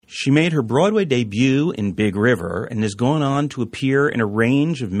She made her Broadway debut in Big River and has gone on to appear in a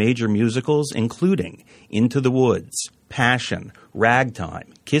range of major musicals, including Into the Woods, Passion,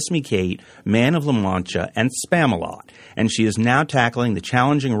 Ragtime, Kiss Me Kate, Man of La Mancha, and Spamalot. And she is now tackling the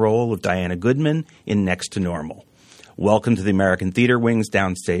challenging role of Diana Goodman in Next to Normal. Welcome to the American Theater Wing's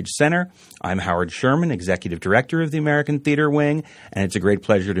Downstage Center. I'm Howard Sherman, Executive Director of the American Theater Wing, and it's a great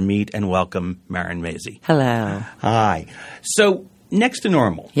pleasure to meet and welcome Marin Mazzie. Hello. Hi. So, Next to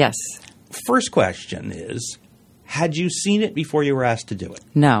Normal. Yes. First question is, had you seen it before you were asked to do it?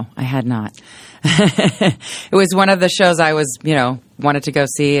 No, I had not. It was one of the shows I was, wanted to go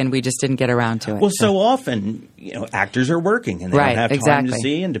see, and we just didn't get around to it. Well, so often, actors are working, and they don't have time to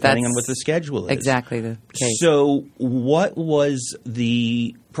see, and depending on what the schedule is. Exactly the case. So what was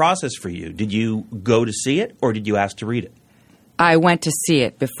the process for you? Did you go to see it, or did you ask to read it? I went to see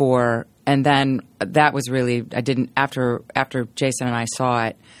it before, and then that was really – I didn't – after Jason and I saw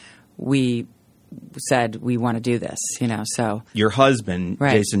it, we said we want to do this, so – Your husband,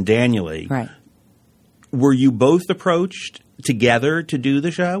 right. Jason Danieli. Right. Were you both approached together to do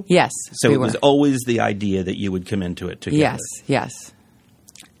the show? Yes. So it was always the idea that you would come into it together? Yes.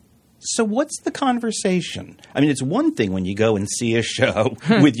 So what's the conversation? I mean, it's one thing when you go and see a show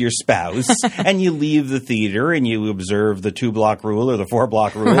with your spouse and you leave the theater and you observe the 2-block rule or the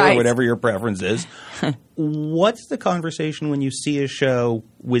 4-block rule right. or whatever your preference is. What's the conversation when you see a show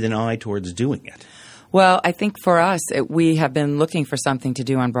with an eye towards doing it? Well, I think for us, we have been looking for something to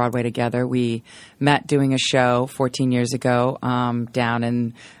do on Broadway together. We met doing a show 14 years ago down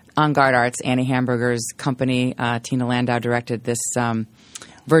in On Guard Arts, Annie Hamburger's company. Tina Landau directed this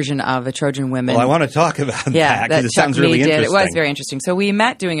version of A Trojan Women. Well, I want to talk about that because it sounds really interesting. It was very interesting. So we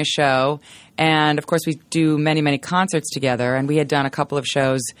met doing a show, and of course we do many, many concerts together, and we had done a couple of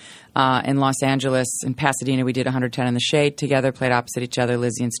shows in Los Angeles. In Pasadena, we did 110 in the Shade together, played opposite each other,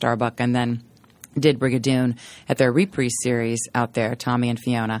 Lizzie and Starbuck, and then did Brigadoon at their Reprise series out there, Tommy and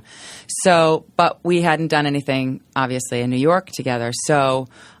Fiona. So, but we hadn't done anything, obviously, in New York together. So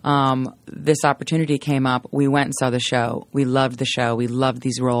this opportunity came up. We went and saw the show. We loved the show. We loved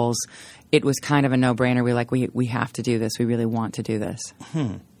these roles. It was kind of a no-brainer. We're like, we have to do this. We really want to do this.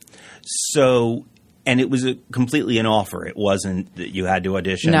 So, and it was completely an offer. It wasn't that you had to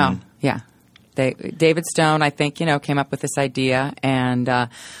audition? No, yeah. David Stone, I think, came up with this idea, and I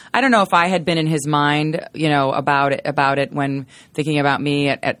don't know if I had been in his mind, about it when thinking about me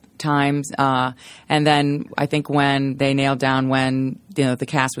at times, and then I think when they nailed down when the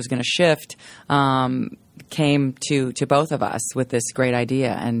cast was going to shift, came to both of us with this great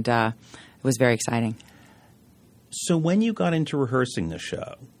idea, and it was very exciting. So when you got into rehearsing the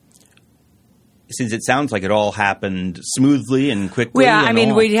show, since it sounds like it all happened smoothly and quickly. Yeah, I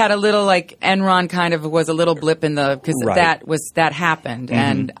mean, we had a little Enron kind of was a little blip in the because right. that happened,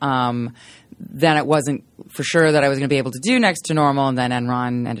 and then it wasn't for sure that I was going to be able to do Next to Normal, and then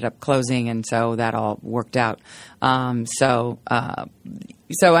Enron ended up closing, and so that all worked out. So I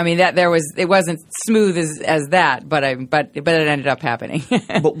mean it wasn't smooth as that, but it ended up happening.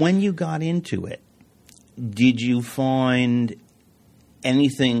 But when you got into it, did you find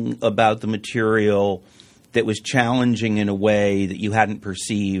anything about the material that was challenging in a way that you hadn't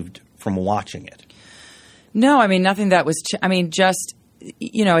perceived from watching it? No, I mean, nothing that was I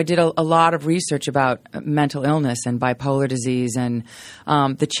did a lot of research about mental illness and bipolar disease, and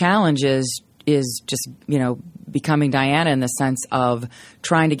the challenge is just, becoming Diana in the sense of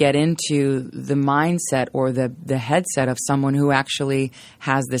trying to get into the mindset or the headset of someone who actually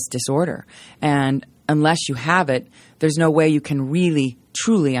has this disorder. And unless you have it, there's no way you can really,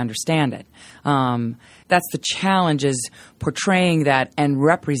 truly understand it. That's the challenge, is portraying that and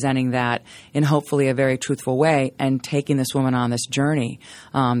representing that in hopefully a very truthful way, and taking this woman on this journey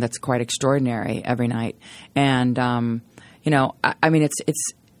that's quite extraordinary every night. And, I mean,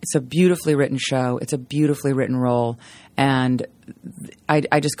 it's a beautifully written show. It's a beautifully written role. And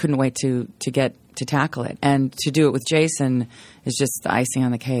I just couldn't wait to get to tackle it. And to do it with Jason is just the icing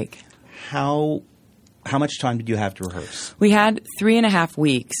on the cake. How much time did you have to rehearse? We had 3.5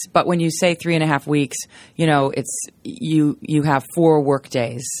 weeks, but when you say 3.5 weeks, it's you have 4 work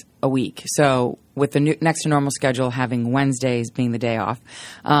days a week. So with the Next to Normal schedule having Wednesdays being the day off,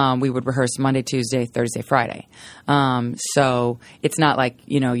 we would rehearse Monday, Tuesday, Thursday, Friday. So it's not like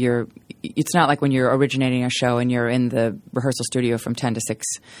it's not like when you're originating a show and you're in the rehearsal studio from 10 to 6.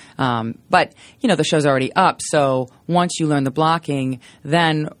 But, the show's already up. So once you learn the blocking,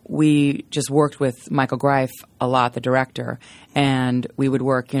 then we just worked with Michael Greif a lot, the director, and we would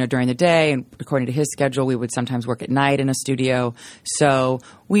work, during the day, and according to his schedule, we would sometimes work at night in a studio. So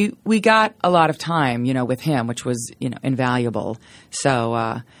we got a lot of time, with him, which was, invaluable.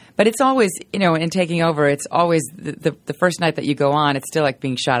 So, but it's always, in taking over, it's always the first night that you go on, it's still like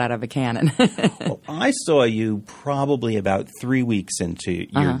being shot out of a cannon. Well, I saw you probably about 3 weeks into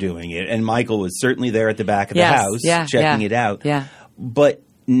your doing it, and Michael was certainly there at the back of the house checking it out. Yeah. But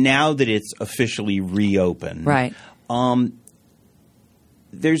now that it's officially reopened, right.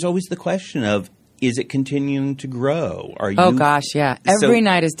 There's always the question of, is it continuing to grow? Oh gosh, yeah. Every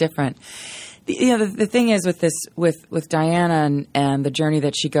night is different. The thing is with this, with Diana and the journey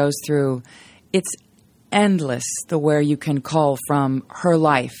that she goes through, it's endless where you can cull from her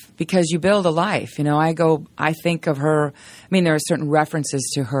life, because you build a life. I think of her. I mean, there are certain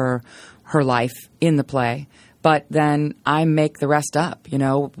references to her life in the play, but then I make the rest up.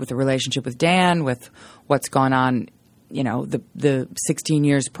 With the relationship with Dan, with what's gone on. The 16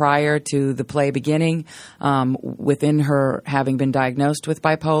 years prior to the play beginning, within her having been diagnosed with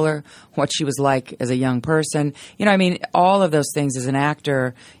bipolar, what she was like as a young person. All of those things as an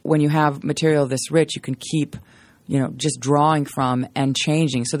actor, when you have material this rich, you can keep, just drawing from and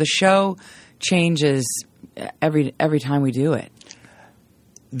changing. So the show changes every time we do it.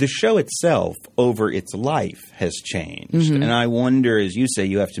 The show itself, over its life, has changed. Mm-hmm. And I wonder, as you say,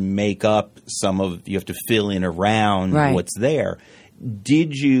 you have to make up you have to fill in around what's there.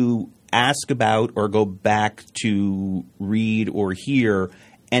 Did you ask about or go back to read or hear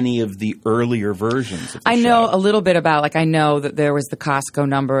any of the earlier versions of the show? I know a little bit about, I know that there was the Costco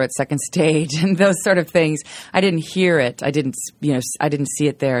number at Second Stage and those sort of things. I didn't hear it. I didn't see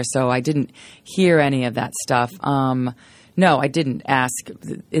it there, so I didn't hear any of that stuff. No, I didn't ask.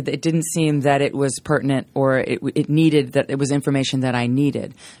 It didn't seem that it was pertinent, or it needed that it was information that I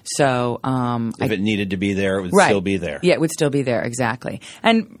needed. So if it needed to be there, it would still be there. Yeah, it would still be there, exactly.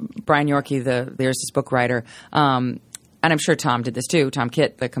 And Brian Yorkie, the Irresist book writer, and I'm sure Tom did this too, Tom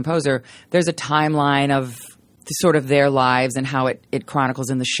Kitt, the composer, there's a timeline of sort of their lives and how it chronicles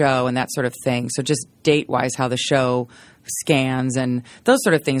in the show and that sort of thing. So just date-wise, how the show scans and those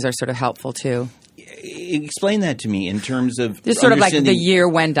sort of things are sort of helpful too. Explain that to me in terms of just sort of like the year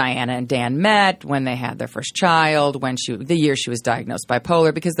when Diana and Dan met, when they had their first child, the year she was diagnosed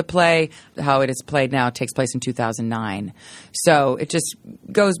bipolar, because the play, how it is played now, takes place in 2009. So it just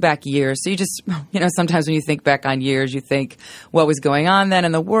goes back years. So you just, sometimes when you think back on years, you think what was going on then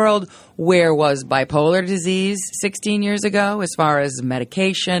in the world. Where was bipolar disease 16 years ago as far as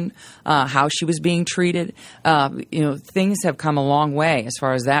medication, how she was being treated? Things have come a long way as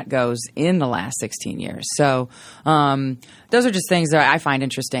far as that goes in the last 16 years. So those are just things that I find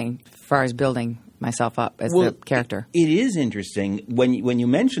interesting as far as building myself up as the character. It is interesting. When you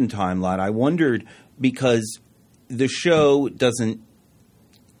mentioned timeline, I wondered, because the show doesn't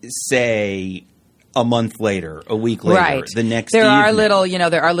say a month later, a week later, the next evening.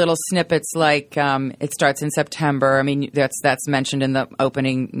 There are little snippets like it starts in September. I mean, that's mentioned in the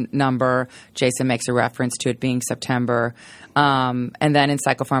opening number. Jason makes a reference to it being September. And then in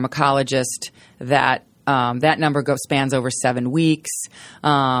Psychopharmacologist, that number spans over 7 weeks.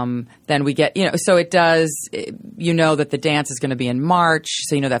 Then we get, so it does, that the dance is going to be in March,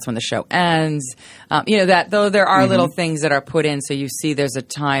 so that's when the show ends. Though there are little things that are put in, so you see there's a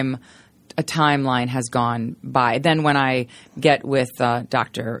timeline has gone by. Then when I get with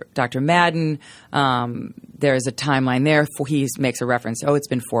Dr. Madden, there's a timeline there. He makes a reference. Oh, it's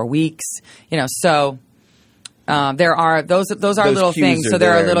been 4 weeks. So there are those are little things. So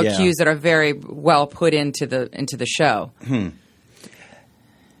there are little cues that are very well put into the show.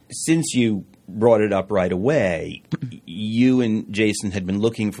 Since you brought it up right away, you and Jason had been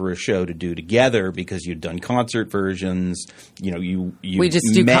looking for a show to do together because you'd done concert versions. We do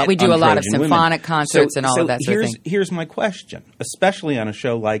a lot of symphonic concerts and all of that sort of thing. Here's my question, especially on a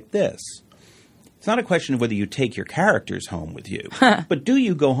show like this. It's not a question of whether you take your characters home with you, but do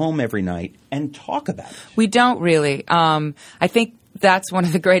you go home every night and talk about it? We don't really. I think that's one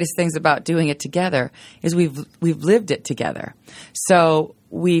of the greatest things about doing it together is we've lived it together. So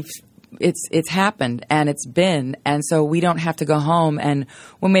it's happened and it's been, and so we don't have to go home and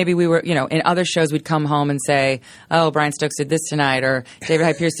maybe we were, in other shows we'd come home and say, oh, Brian Stokes did this tonight, or David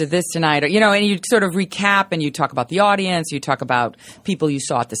Hyde Pierce did this tonight, or, and you'd sort of recap and you talk about the audience, you talk about people you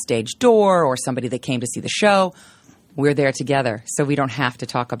saw at the stage door or somebody that came to see the show. We're there together, so we don't have to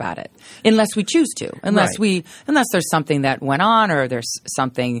talk about it unless we choose to. Unless there's something that went on, or there's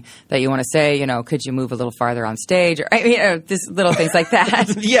something that you want to say. Could you move a little farther on stage? Or just little things like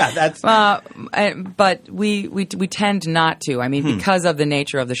that. Yeah, that's. But we tend not to. I mean, because of the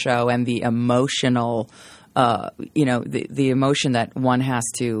nature of the show and the emotional the emotion that one has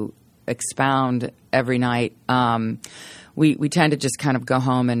to expound every night. We tend to just kind of go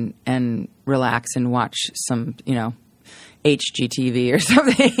home and relax and watch some, HGTV or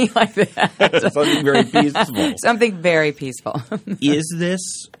something like that. Something very peaceful. Something very peaceful. Is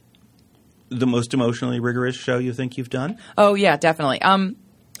this the most emotionally rigorous show you think you've done? Oh, yeah, definitely.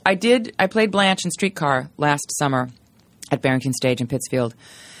 I played Blanche in Streetcar last summer at Barrington Stage in Pittsfield.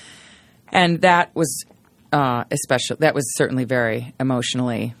 And that was certainly very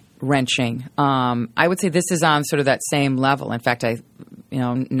emotionally wrenching. I would say this is on sort of that same level. In fact,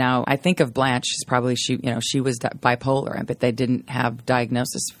 now I think of Blanche as probably she was bipolar, but they didn't have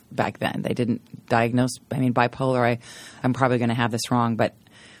diagnosis back then. They didn't diagnose. I mean, bipolar. I'm probably going to have this wrong, but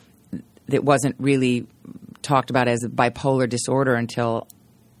it wasn't really talked about as a bipolar disorder until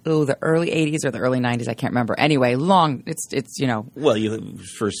the early 80s or the early 90s. I can't remember. Anyway, Well, you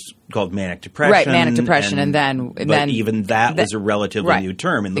first called manic depression. Right, manic depression, and then even that was a relatively new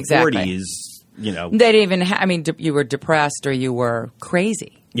term. In the 40s, They didn't even you were depressed or you were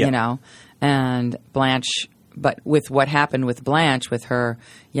crazy, And Blanche, but with what happened with Blanche, with her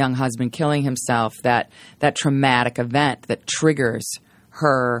young husband killing himself, that traumatic event that triggers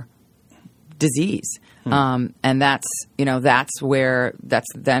her disease. And that's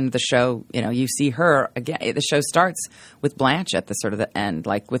then the show, you see her again. The show starts with Blanche at the sort of the end,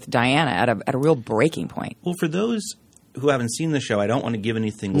 like with Diana at a real breaking point. Well, for those who haven't seen the show, I don't want to give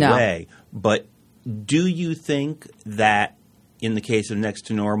anything away, but do you think that in the case of Next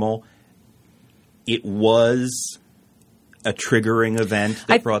to Normal, it was a triggering event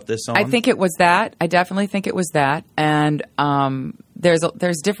that brought this on? I think it was that. I definitely think it was that. And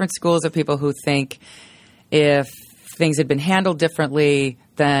there's different schools of people who think if things had been handled differently,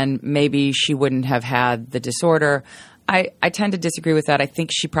 then maybe she wouldn't have had the disorder. I tend to disagree with that. I think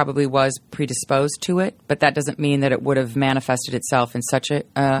she probably was predisposed to it, but that doesn't mean that it would have manifested itself in such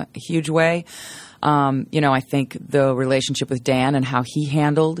a huge way. I think the relationship with Dan and how he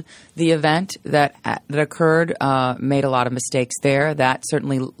handled the event that occurred made a lot of mistakes there. That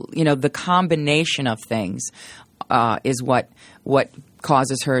certainly, the combination of things is what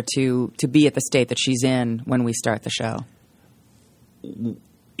causes her to be at the state that she's in when we start the show.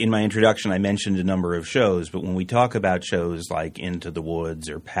 In my introduction, I mentioned a number of shows, but when we talk about shows like Into the Woods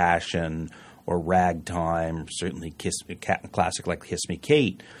or Passion or Ragtime, certainly a classic like Kiss Me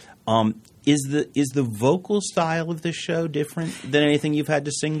Kate, is the vocal style of this show different than anything you've had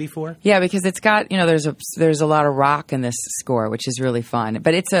to sing before? Yeah, because it's got there's a lot of rock in this score, which is really fun.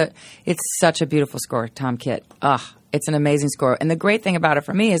 But it's such a beautiful score, Tom Kitt. It's an amazing score. And the great thing about it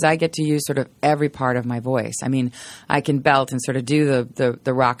for me is I get to use sort of every part of my voice. I mean, I can belt and sort of do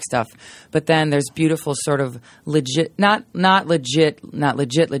the rock stuff. But then there's beautiful sort of legit, not legit,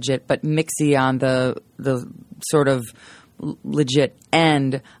 but mixy on the sort of legit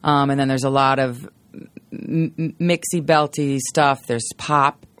end. And then there's a lot of mixy, belty stuff. There's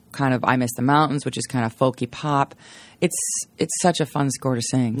pop, kind of I Miss the Mountains, which is kind of folky pop. It's such a fun score to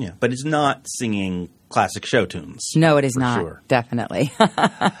sing. Yeah, but it's not singing classic show tunes. No, it is not. Sure. Definitely.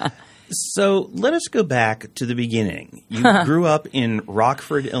 So let us go back to the beginning. You grew up in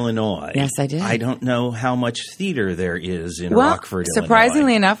Rockford, Illinois. Yes, I did. I don't know how much theater there is in Rockford, Illinois.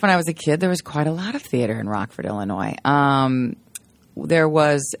 Surprisingly enough, when I was a kid, there was quite a lot of theater in Rockford, Illinois. There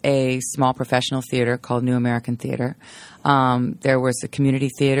was a small professional theater called New American Theater. There was a community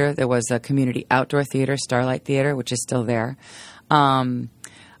theater. There was a community outdoor theater, Starlight Theater, which is still there.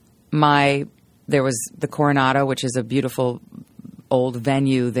 There was the Coronado, which is a beautiful old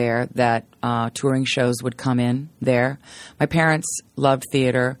venue there that touring shows would come in there. My parents loved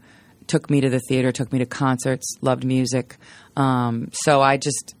theater, took me to the theater, took me to concerts, loved music. So I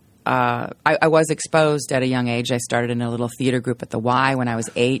just I was exposed at a young age. I started in a little theater group at the Y when I was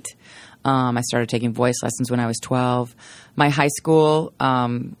 8. I started taking voice lessons when I was 12. My high school,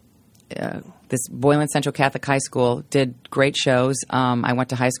 this Boylan Central Catholic High School, did great shows. I went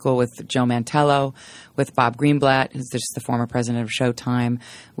to high school with Joe Mantello, with Bob Greenblatt, who's just the former president of Showtime,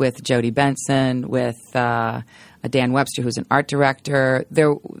 with Jody Benson, with Dan Webster, who's an art director.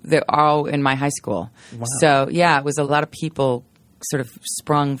 They're all in my high school. Wow. So, yeah, it was a lot of people sort of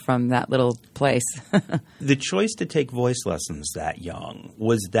sprung from that little place. The choice to take voice lessons that young,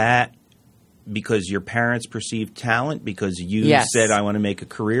 was that because your parents perceived talent? Because you said, I want to make a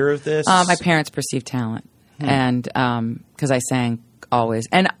career of this? My parents perceived talent. And because I sang always.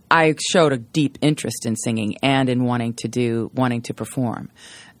 And I showed a deep interest in singing and in wanting to perform.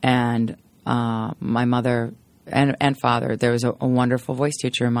 And my mother and father. There was a wonderful voice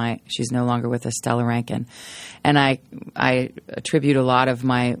teacher. She's no longer with us, Stella Rankin, and I attribute a lot of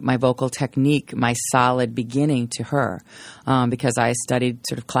my vocal technique, my solid beginning, to her, because I studied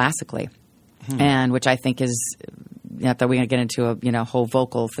sort of classically, and which I think is, not that we're going to get into a whole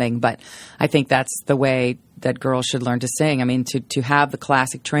vocal thing, but I think that's the way that girls should learn to sing. I mean, to have the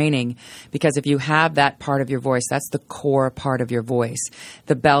classic training, because if you have that part of your voice, that's the core part of your voice.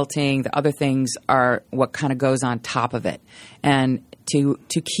 The belting, the other things are what kind of goes on top of it. And to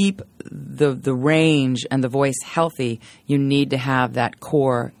keep the range and the voice healthy, you need to have that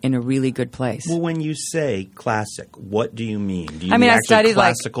core in a really good place. Well, when you say classic, what do you mean? Do you I mean, I actually studied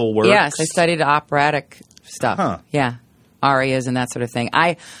classical works? Yes, I studied operatic stuff. Huh. Yeah, arias and that sort of thing.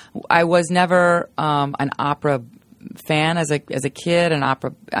 I was never an opera fan as a kid. An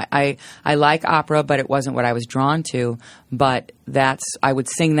opera, I like opera, but it wasn't what I was drawn to. But I would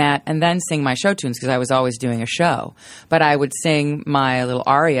sing that and then sing my show tunes, because I was always doing a show. But I would sing my little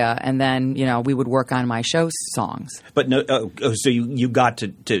aria, and then we would work on my show songs. But no, so you got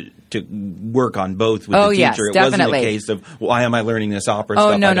to work on both with the teacher. Yes, it definitely. wasn't a case of, why am I learning this opera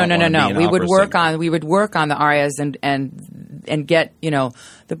stuff? No. We would work singer. we would work on the arias and get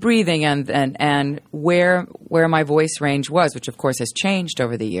the breathing and where my voice range was, which of course has changed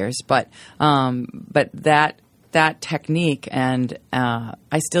over the years. But that technique, and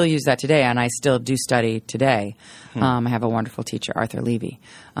I still use that today, and I still do study today. I have a wonderful teacher, Arthur Levy,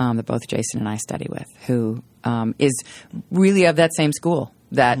 that both Jason and I study with, who is really of that same school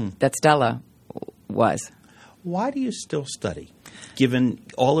that Stella was. Why do you still study, given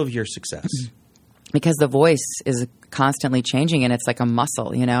all of your success? Because the voice is constantly changing, and it's like a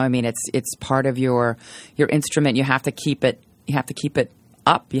muscle. I mean, it's part of your instrument. You have to keep it. You have to keep it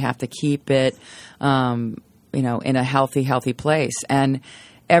up. You have to keep it, in a healthy place. And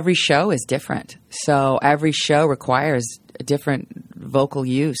every show is different. So every show requires a different vocal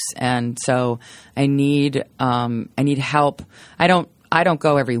use, and so I need help. I don't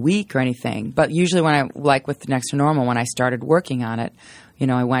go every week or anything, but usually when with Next to Normal, when I started working on it,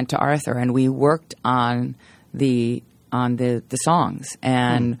 I went to Arthur and we worked on the songs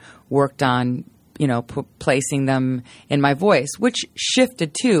and worked on placing them in my voice, which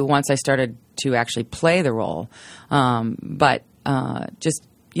shifted too once I started to actually play the role. But just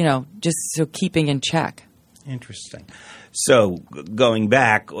so keeping in check. Interesting. So going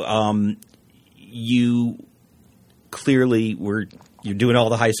back, you clearly you're doing all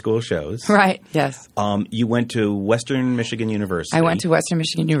the high school shows. Right, yes. You went to Western Michigan University. I went to Western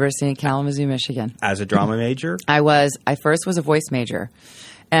Michigan University in Kalamazoo, Michigan. As a drama major? I first was a voice major.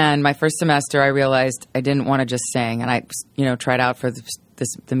 And my first semester, I realized I didn't want to just sing. And I, tried out for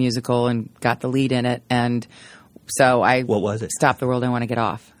the musical and got the lead in it. And so I What was it? Stop the World, I Want to Get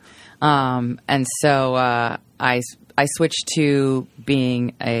Off. And so I switched to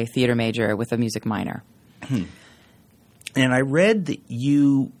being a theater major with a music minor. And I read that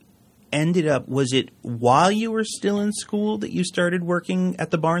you ended up, was it while you were still in school that you started working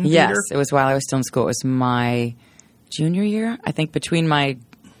at the Barn Theater? Yes, it was while I was still in school. It was my junior year. I think between my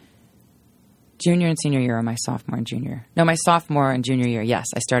junior and senior year, or my sophomore and junior. No, my sophomore and junior year, yes.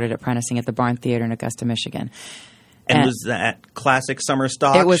 I started apprenticing at the Barn Theater in Augusta, Michigan. And was that classic summer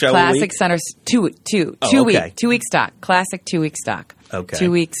stock? It was show classic week? summer, two week stock, classic 2 week stock. Okay.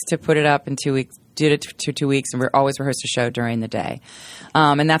 2 weeks to put it up in 2 weeks. Did it for 2 weeks, and we always rehearsed a show during the day.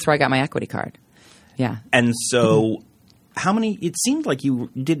 And that's where I got my equity card. Yeah. And so how many – it seemed like you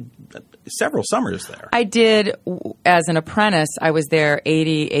did several summers there. I did as an apprentice. I was there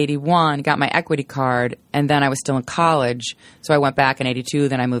 80, 81, got my equity card, and then I was still in college. So I went back in 82,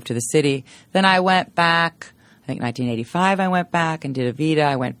 then I moved to the city. Then I went back – I think 1985 I went back and did Evita.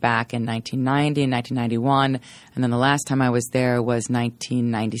 I went back in 1990 and 1991. And then the last time I was there was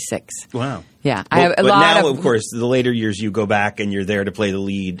 1996. Wow. Yeah. I have a lot of course, the later years you go back and you're there to play the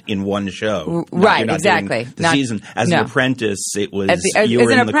lead in one show. Right, you're not exactly. The season. As an apprentice, it was as you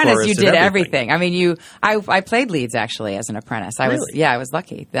were an in the apprentice, chorus you and did everything. I mean, I played leads actually as an apprentice. I was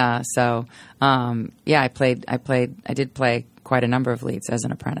lucky. I did play quite a number of leads as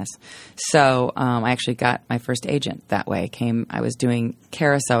an apprentice. So I actually got my first agent that way. I was doing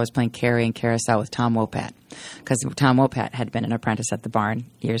Carousel. I was playing Carrie in Carousel with Tom Wopat, because Tom Wopat had been an apprentice at the Barn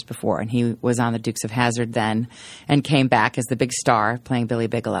years before, and he was on the Dukes of Hazzard then and came back as the big star playing Billy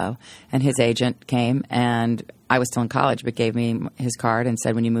Bigelow. And his agent came, and I was still in college, but gave me his card and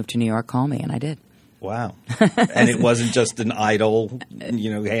said, when you move to New York, call me, and I did. Wow. And it wasn't just an idle,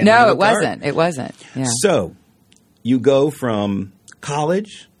 hand No, it wasn't. It wasn't. Yeah. So you go from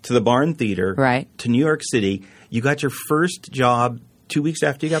college to the Barn Theater right. to New York City. You got your first job 2 weeks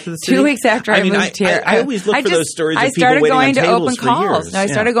after you got to the city? 2 weeks after I moved here. I always look for those stories of I people started waiting going on to tables open for calls. years. No, I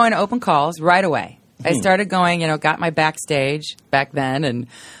started going to open calls right away. I started going, got my backstage back then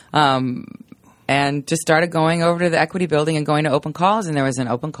and just started going over to the Equity Building and going to open calls. And there was an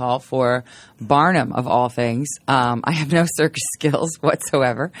open call for Barnum, of all things. I have no circus skills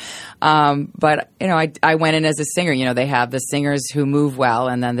whatsoever. But, I went in as a singer. They have the singers who move well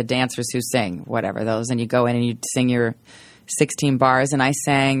and then the dancers who sing, whatever those. And you go in and you sing your 16 bars. And I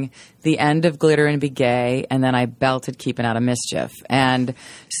sang the end of Glitter and Be Gay. And then I belted Keeping Out of Mischief. And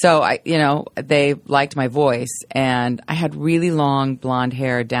so, they liked my voice. And I had really long blonde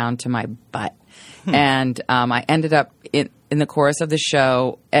hair down to my butt. And I ended up in the chorus of the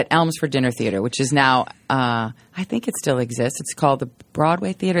show at Elmsford Dinner Theater, which is now, I think it still exists. It's called the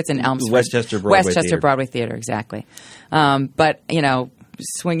Broadway Theater. It's in Elmsford. Westchester Broadway Theater, exactly. But,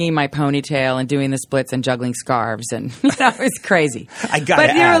 swinging my ponytail and doing the splits and juggling scarves. And, it was crazy. I got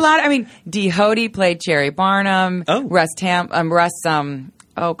But there were a lot. Dee Hoty played Cherry Barnum. Oh.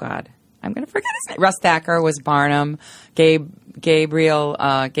 Oh, God. I'm going to forget his name. Russ Thacker was Barnum. Gabe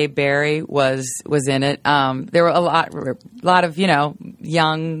Barry was in it. There were a lot of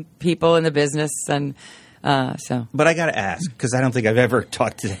young people in the business, and so. But I got to ask, because I don't think I've ever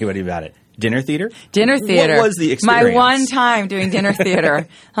talked to anybody about it. Dinner theater? Dinner theater. What was the experience? My one time doing dinner theater.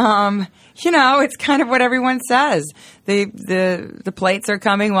 It's kind of what everyone says. The plates are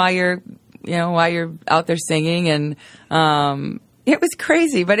coming while you're out there singing, and it was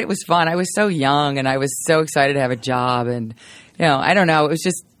crazy, but it was fun. I was so young, and I was so excited to have a job, and I don't know.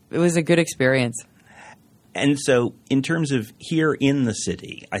 It was a good experience. And so, in terms of here in the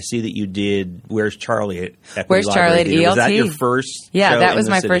city, I see that you did Where's Charlie at Equity Where's Charlie at ELT? Was that your first Yeah, show that was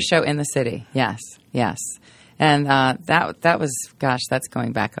my city? first show in the city. Yes. And that was, gosh, that's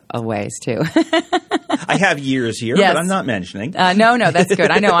going back a ways, too. I have years here, Yes. but I'm not mentioning. No, that's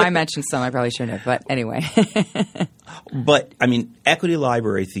good. I know I mentioned some. I probably shouldn't have, but anyway. But, Equity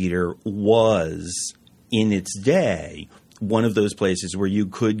Library Theater was, in its day, one of those places where you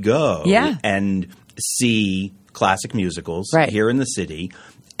could go and see classic musicals here in the city.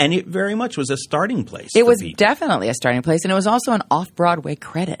 And it very much was a starting place. It was people. definitely a starting place, and it was also an off-Broadway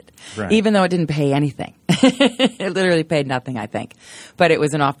credit, Right. even though it didn't pay anything. It literally paid nothing, I think. But it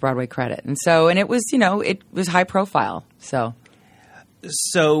was an off-Broadway credit. And it was, it was high profile. So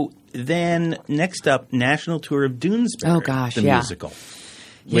then next up, National Tour of Doonesbury, the musical.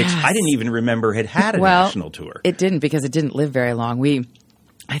 Which I didn't even remember had a national tour. It didn't, because it didn't live very long.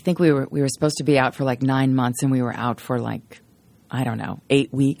 I think we were supposed to be out for like 9 months, and we were out for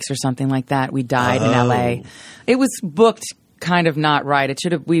 8 weeks or something like that. We died in L.A. It was booked kind of not right. It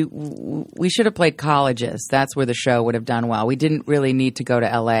should have we should have played colleges. That's where the show would have done well. We didn't really need to go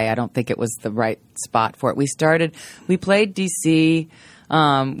to L.A. I don't think it was the right spot for it. We played D.C.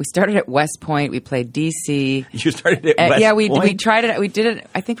 We started at West Point. We played D.C. You started at West Point? Yeah, we tried it. We did it.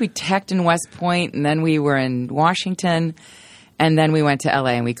 I think we teched in West Point, and then we were in Washington, and then we went to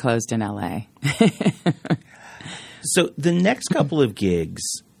L.A. and we closed in L.A. So the next couple of gigs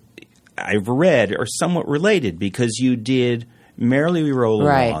I've read are somewhat related, because you did Merrily We Roll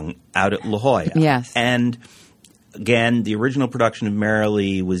Along out at La Jolla. Yes. And again, the original production of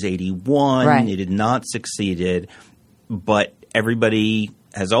Merrily was 81. Right. It had not succeeded, but everybody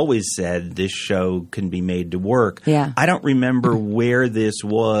has always said this show can be made to work. Yeah. I don't remember where this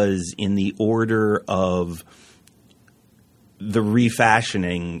was in the order of the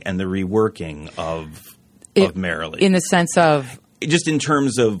refashioning and the reworking of Merrily. In the sense of... Just in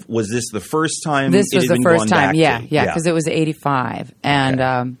terms of, was this the first time? This was the first time, yeah, to? because it was 85. And,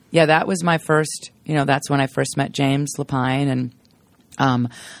 that was my first, that's when I first met James Lapine. And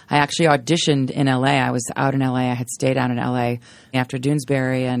I actually auditioned in L.A. I was out in L.A. I had stayed out in L.A. after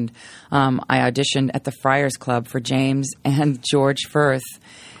Doonesbury. And I auditioned at the Friars Club for James, and George Firth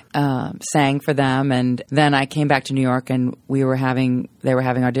sang for them. And then I came back to New York, and they were having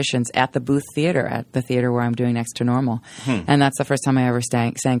auditions at the Booth Theater, at the theater where I'm doing Next to Normal. And that's the first time I ever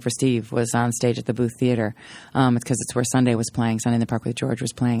sang for Steve, was on stage at the Booth Theater. It's because it's where Sunday was playing. Sunday in the Park with George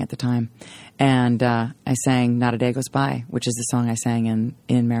was playing at the time. And I sang Not a Day Goes By, which is the song I sang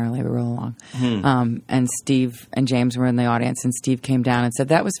in Merrily We Roll Along. And Steve and James were in the audience, and Steve came down and said,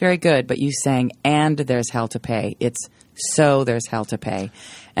 "That was very good, but you sang And There's Hell to Pay. It's So There's Hell to Pay."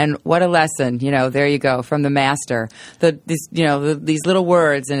 And what a lesson, there you go, from the master. These little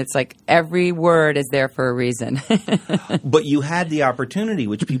words, and it's like every word is there for a reason. But you had the opportunity,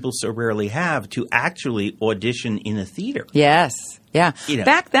 which people so rarely have, to actually audition in a theater. Yes. Yeah.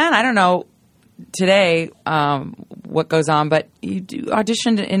 Back then, I don't know today what goes on, but you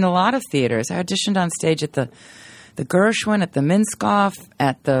auditioned in a lot of theaters. I auditioned on stage at the the Gershwin, at the Minskoff,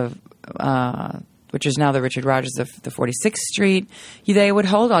 at the which is now the Richard Rogers of the 46th Street. They would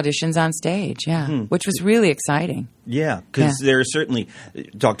hold auditions on stage, which was really exciting. Yeah, because there are certainly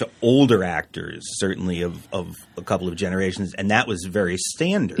talk to older actors, certainly of a couple of generations, and that was very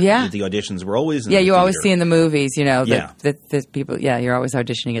standard. Yeah, the auditions were always in the you theater. always see in the movies, the people. Yeah, you're always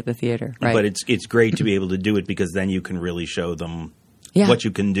auditioning at the theater, right? But it's great to be able to do it because then you can really show them what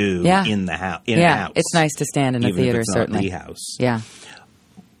you can do in the house. A house. It's nice to stand in a even theater, if it's certainly. not the house. Yeah.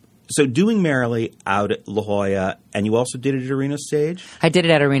 So doing Merrily out at La Jolla, and you also did it at Arena Stage? I did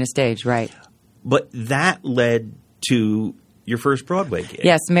it at Arena Stage, right. But that led to your first Broadway gig.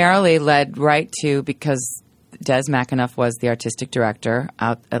 Yes, Merrily led right to, because Des McAnuff was the artistic director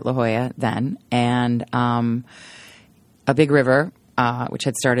out at La Jolla then, and A Big River, which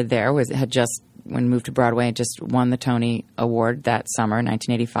had started there, had just, when moved to Broadway, and just won the Tony Award that summer,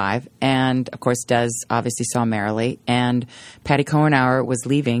 1985. And, of course, Des obviously saw Merrily. And Patty Cohenauer was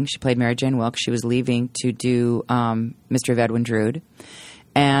leaving. She played Mary Jane Wilkes. She was leaving to do Mystery of Edwin Drood.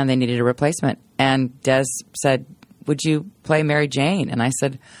 And they needed a replacement. And Des said, would you play Mary Jane? And I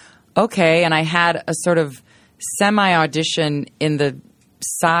said, okay. And I had a sort of semi-audition in the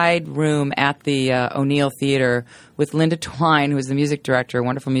side room at the O'Neill Theater with Linda Twine, who was the music director, a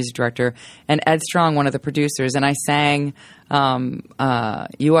wonderful music director, and Ed Strong, one of the producers. And I sang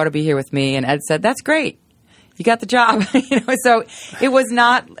You Ought to Be Here With Me. And Ed said, that's great. You got the job. So it was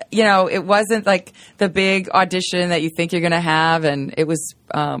not, it wasn't like the big audition that you think you're going to have. And it was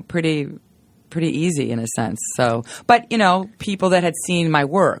pretty easy in a sense. So, but, people that had seen my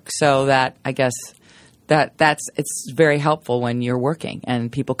work, so that I guess it's very helpful when you're working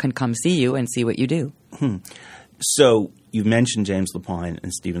and people can come see you and see what you do. So you've mentioned James Lapine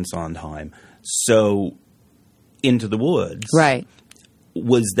and Stephen Sondheim. So Into the Woods. Right.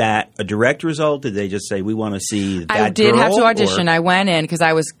 Was that a direct result? Did they just say, we want to see that I did girl, have to audition. Or? I went in because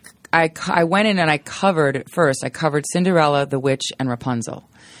I went in and I covered at first. I covered Cinderella, The Witch, and Rapunzel.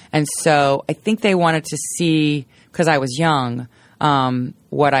 And so I think they wanted to see, because I was young,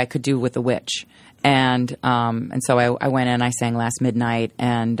 what I could do with The Witch. And so I went in, I sang Last Midnight,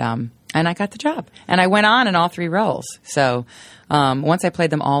 and I got the job. And I went on in all three roles. So once I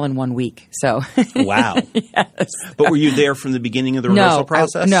played them all in 1 week. So wow. Yes. But were you there from the beginning of the rehearsal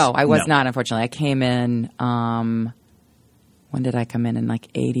process? I was not, unfortunately. I came in, when did I come in? In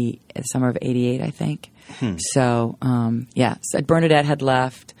like the summer of 88, I think. So, so Bernadette had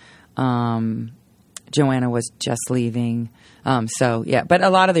left. Joanna was just leaving. But a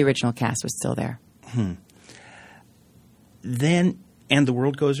lot of the original cast was still there. Then And the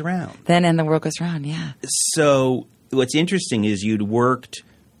World Goes Around. And the World Goes Around, yeah. So what's interesting is you'd worked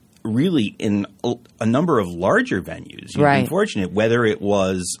really in a number of larger venues. You've been fortunate, whether it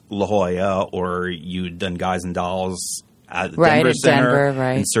was La Jolla or you'd done Guys and Dolls at the Denver Center,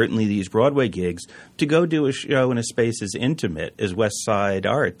 and certainly these Broadway gigs, to go do a show in a space as intimate as West Side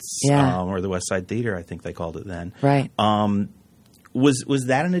Arts or the West Side Theater, I think they called it then. Right. Was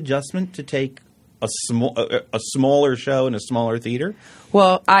that an adjustment to take a smaller show in a smaller theater?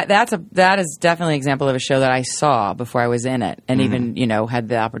 Well, that is definitely an example of a show that I saw before I was in it, and even had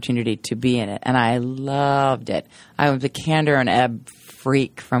the opportunity to be in it, and I loved it. I was a Candor and Ebb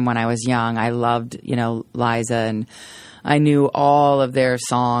freak from when I was young. I loved Liza, and I knew all of their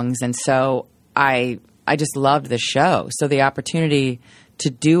songs, and so I just loved the show. So the opportunity to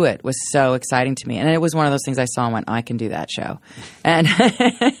do it was so exciting to me. And it was one of those things I saw and went, I can do that show. And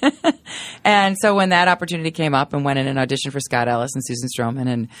and so when that opportunity came up and went in and auditioned for Scott Ellis and Susan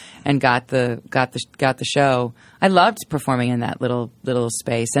Stroman and got the show, I loved performing in that little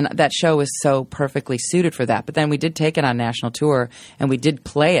space. And that show was so perfectly suited for that. But then we did take it on national tour and we did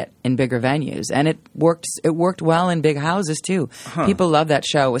play it in bigger venues. And it worked well in big houses too. People loved that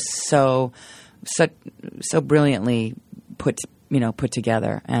show. It was so brilliantly put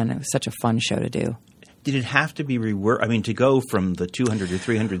together, and it was such a fun show to do. Did it have to be reworked? I mean, to go from the 200 to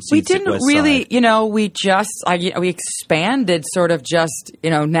 300 seats we didn't at West really, Side. we expanded sort of just,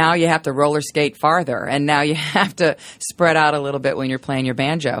 now you have to roller skate farther, and now you have to spread out a little bit when you're playing your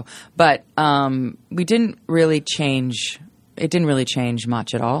banjo. But we didn't really change. It didn't really change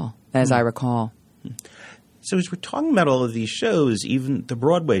much at all, as I recall. So as we're talking about all of these shows, even the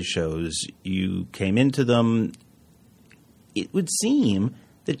Broadway shows, you came into them. It would seem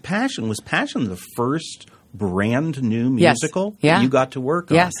that Passion was the first brand new musical that you got to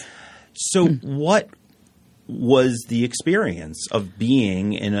work on. Yes. So what was the experience of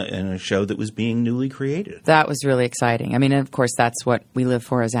being in a show that was being newly created? That was really exciting. I mean, of course, that's what we live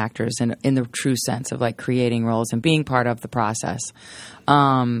for as actors, in the true sense of like creating roles and being part of the process.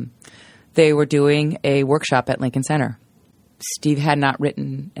 they were doing a workshop at Lincoln Center. Steve had not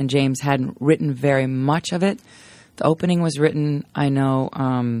written, and James hadn't written very much of it. The opening was written, I know,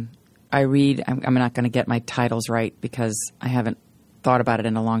 I'm not going to get my titles right because I haven't thought about it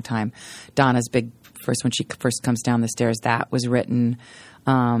in a long time. Donna's big first, when she first comes down the stairs, that was written.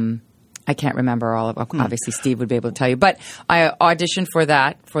 I can't remember all of it. Obviously, Steve would be able to tell you. But I auditioned for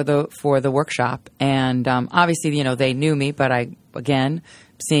that, for the workshop. And obviously, they knew me, but again,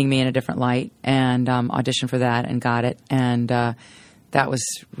 seeing me in a different light, and auditioned for that and got it. And that was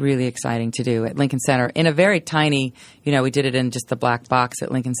really exciting to do at Lincoln Center in a very tiny, we did it in just the black box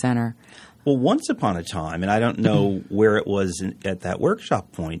at Lincoln Center. Well, once upon a time, and I don't know where it was at that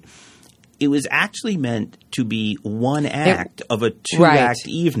workshop point, it was actually meant to be one act of a two-act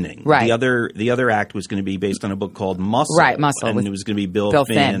evening. Right. The other act was going to be based on a book called Muscle. Right, Muscle. And it was going to be Bill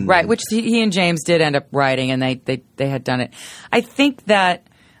Finn. Right, which he and James did end up writing, and they had done it. I think that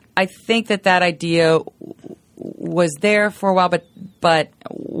idea was there for a while, but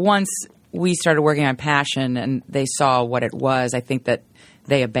once we started working on Passion and they saw what it was, I think that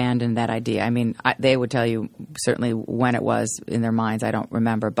they abandoned that idea. I mean, they would tell you certainly when it was in their minds. I don't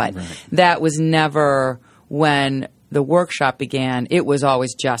remember. But that was never when the workshop began. It was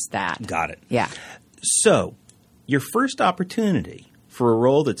always just that. Got it. Yeah. So your first opportunity for a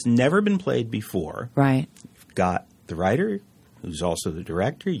role that's never been played before. Right. You've got the writer, who's also the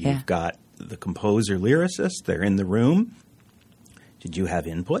director. You've got the composer, lyricist. They're in the room. Did you have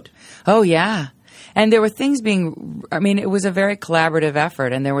input? Oh, yeah. And there were things it was a very collaborative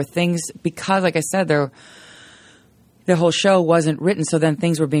effort. And there were things, because, like I said, the whole show wasn't written. So then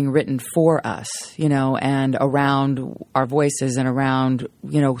things were being written for us, and around our voices and around,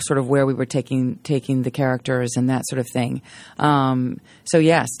 sort of where we were taking the characters and that sort of thing. So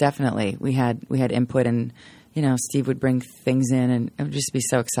yes, definitely we had input, and, Steve would bring things in, and it would just be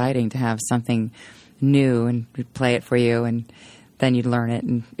so exciting to have something new, and we'd play it for you, and then you'd learn it.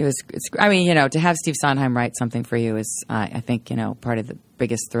 And to have Steve Sondheim write something for you is, I think, part of the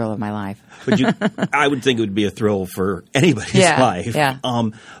biggest thrill of my life. But I would think it would be a thrill for anybody's life. Yeah.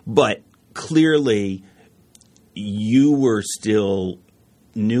 But clearly you were still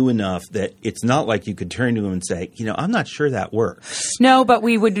new enough that it's not like you could turn to him and say, I'm not sure that works. No, but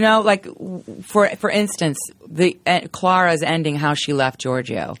we would know, like, for instance, Clara's ending, how she left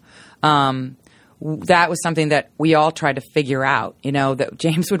Giorgio. That was something that we all tried to figure out, that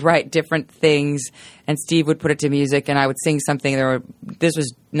James would write different things and Steve would put it to music and I would sing something. This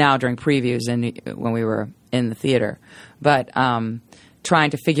was now during previews and when we were in the theater, but trying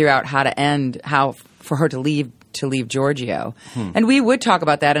to figure out how to end, how for her to leave Giorgio. And we would talk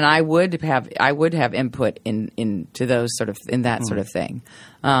about that, and I would have input into those sort of, in that sort of thing.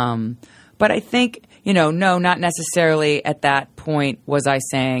 But I think, no, not necessarily at that point was I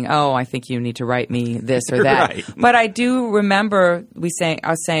saying, oh, I think you need to write me this or that. Right. But I do remember I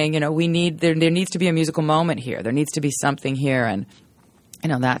was saying, there needs to be a musical moment here. There needs to be something here. And,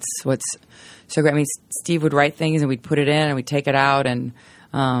 that's what's so great. I mean, Steve would write things and we'd put it in and we'd take it out. And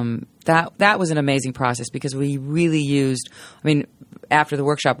that was an amazing process because we really used, after the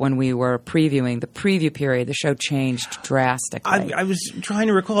workshop, when we were previewing, the preview period, the show changed drastically. I was trying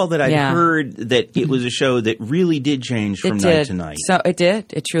to recall that I'd heard that it was a show that really did change from night to night. So it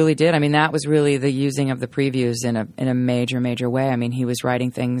did. It truly did. That was really the using of the previews in a major, major way. He was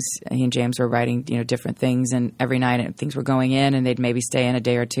writing things. He and James were writing, different things, and every night and things were going in, and they'd maybe stay in a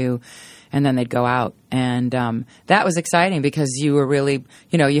day or two, and then they'd go out. And that was exciting because you were really,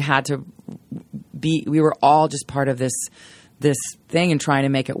 you had to be. We were all just part of this thing and trying to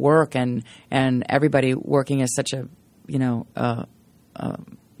make it work, and everybody working as such a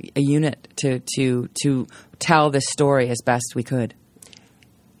unit to tell this story as best we could.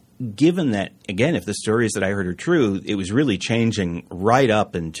 Given that, again, if the stories that I heard are true, it was really changing right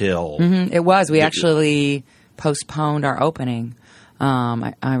up until it was. We actually postponed our opening.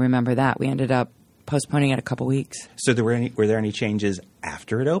 I remember that we ended up postponing it a couple weeks. So were there any changes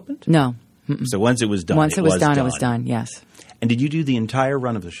after it opened? No. Mm-mm. So once it was done, it was done. Yes. And did you do the entire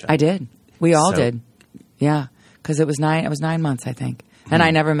run of the show? I did. We all did. Yeah, because it was 9 months, I think, and I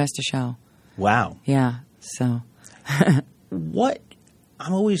never missed a show. Wow. Yeah. So, I'm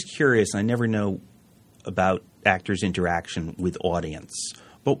always curious. I never know about actors' interaction with audience,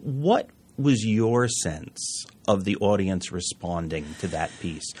 but what was your sense of the audience responding to that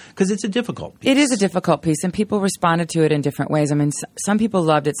piece? Because it's a difficult piece. It is a difficult piece, and people responded to it in different ways. Some people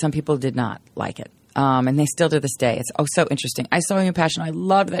loved it, some people did not like it. And they still to this day. It's so interesting. I saw you in Passion. I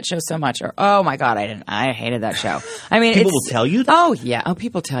loved that show so much. Or, oh my God, I hated that show. People will tell you that? Oh yeah. Oh,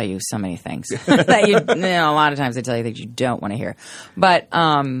 people tell you so many things that a lot of times they tell you things you don't want to hear. But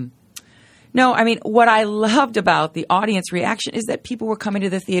No, I mean, what I loved about the audience reaction is that people were coming to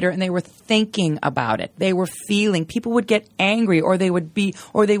the theater and they were thinking about it. They were feeling. People would get angry, or they would be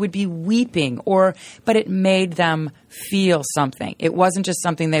weeping, but it made them feel something. It wasn't just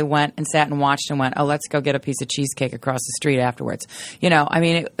something they went and sat and watched and went, oh, let's go get a piece of cheesecake across the street afterwards.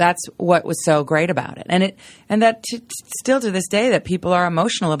 That's what was so great about it. And that still to this day that people are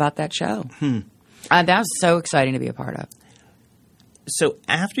emotional about that show. That was so exciting to be a part of. So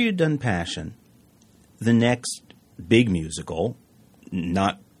after you'd done Passion, the next big musical,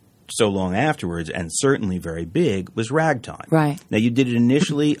 not so long afterwards, and certainly very big, was Ragtime. Right. Now, you did it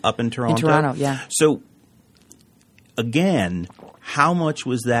initially up in Toronto. In Toronto, yeah. So, again, how much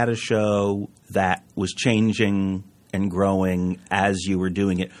was that a show that was changing and growing as you were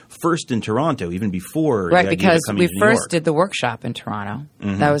doing it? First in Toronto, even before Right, the idea because of coming we to New first York. did the workshop in Toronto.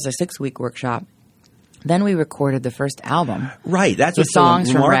 Mm-hmm. That was a 6-week workshop. Then we recorded the first album. Right, that's the what's so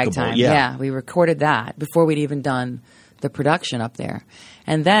songs from remarkable. Ragtime. Yeah, we recorded that before we'd even done the production up there.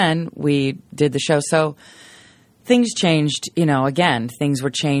 And then we did the show. So things changed, again, things were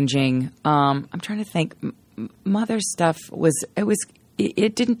changing. I'm trying to think. Mother's stuff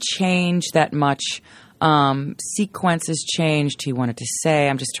it didn't change that much. Sequences changed, he wanted to say.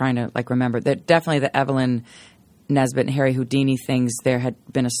 I'm just trying to remember that definitely the Evelyn Nesbit and Harry Houdini things, there had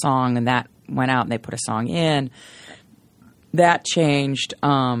been a song and that went out and they put a song in. That changed.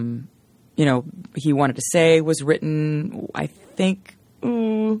 He wanted to say was written, I think, I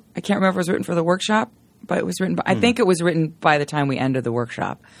can't remember if it was written for the workshop, but it was written, I think it was written by the time we ended the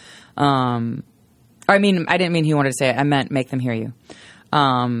workshop. I didn't mean he wanted to say it. I meant make them hear you.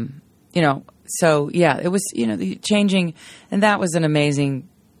 So yeah, it was, the changing, and that was an amazing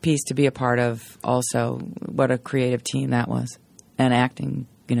piece to be a part of also. What a creative team that was. An acting,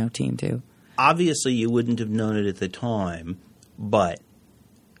 team too. Obviously, you wouldn't have known it at the time, but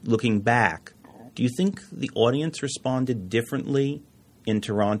looking back, do you think the audience responded differently in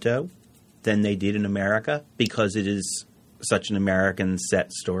Toronto than they did in America because it is such an American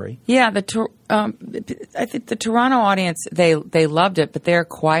set story? Yeah, I think the Toronto audience, they loved it, but they're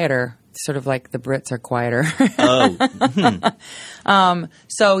quieter, sort of like the Brits are quieter. Oh.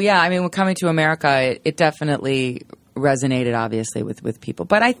 So yeah, when coming to America, it definitely resonated obviously with people.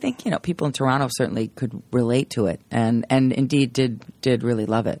 But I think, people in Toronto certainly could relate to it and indeed did really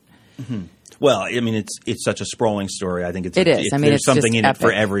love it. Mm-hmm. Well, it's such a sprawling story. I think it is. There's it's something in epic. It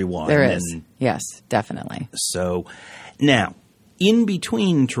for everyone. There is. Yes, definitely. So now, in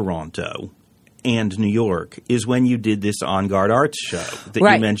between Toronto and New York is when you did this On Guard Arts show that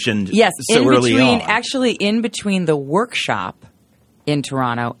you mentioned so early on. Actually, in between the workshop in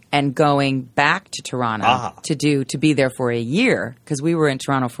Toronto and going back to Toronto to be there for a year, because we were in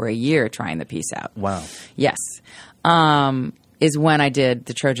Toronto for a year trying the piece out. Wow. Yes. Is when I did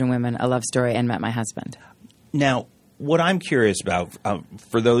The Trojan Women, A Love Story, and met my husband. Now, what I'm curious about,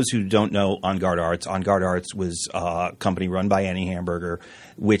 for those who don't know On Guard Arts was a company run by Annie Hamburger,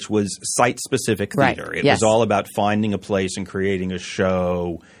 which was site-specific theater. Right. It was all about finding a place and creating a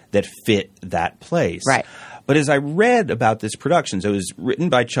show that fit that place. Right. But as I read about this production, so it was written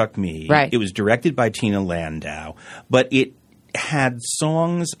by Chuck Mead. Right. It was directed by Tina Landau. But it had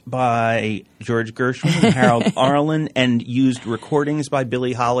songs by George Gershwin and Harold Arlen and used recordings by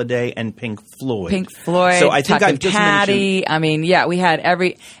Billie Holiday and Pink Floyd. So I think I've just Patty. We had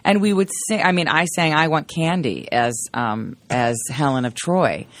and we would sing. I sang "I Want Candy" as Helen of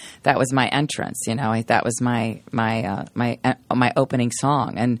Troy. That was my entrance. That was my opening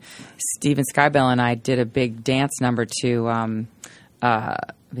song. And Stephen Skybell and I did a big dance number to.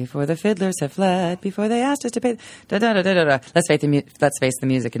 Before the fiddlers have fled, before they asked us to pay, da da da da da. Let's face the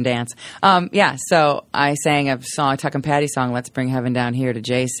music and dance. So I sang a song, Tuck and Patty song, "Let's Bring Heaven Down Here" to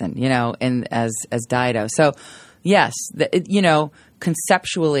Jason, as Dido. So yes,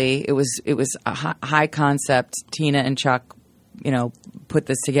 conceptually it was a high concept. Tina and Chuck, put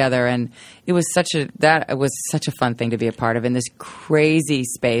this together, and it was such a fun thing to be a part of in this crazy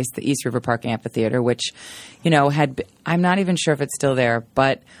space, the East River Park Amphitheater, which, I'm not even sure if it's still there,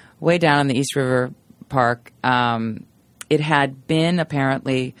 but way down in the East River Park, it had been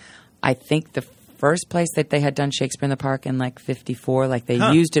apparently, I think, the first place that they had done Shakespeare in the Park in 54.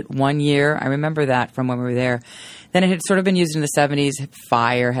 They used it one year. I remember that from when we were there. Then it had sort of been used in the 70s.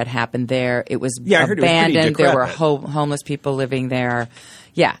 Fire had happened there. It was abandoned. There were homeless people living there.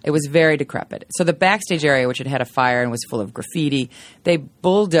 Yeah, it was very decrepit. So the backstage area, which had had a fire and was full of graffiti, they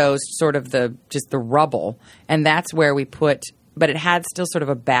bulldozed sort of just the rubble, and that's where we put. But it had still sort of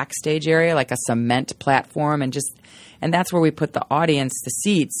a backstage area, like a cement platform, and that's where we put the audience, the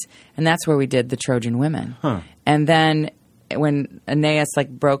seats, and that's where we did The Trojan Women. And then when Aeneas like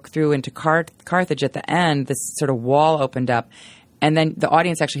broke through into Carthage at the end, this sort of wall opened up. And then the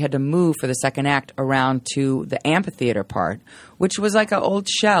audience actually had to move for the second act around to the amphitheater part, which was like an old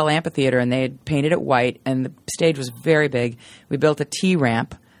shell amphitheater, and they had painted it white, and the stage was very big. We built a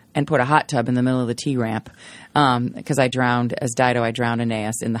T-ramp and put a hot tub in the middle of the T-ramp because I drowned, as Dido, I drowned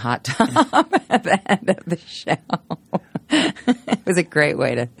Aeneas in the hot tub at the end of the show. It was a great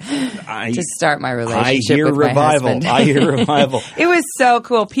way to start my relationship with my husband. I hear revival. It was so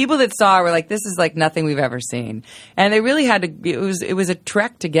cool. People that saw it were like, "This is like nothing we've ever seen," and they really had to. It was a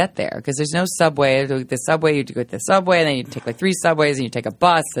trek to get there because there's no subway. The subway, you'd go to the subway, and then you'd take like 3 subways, and you'd take a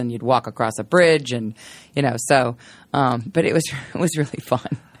bus, and you'd walk across a bridge, and so. But it was really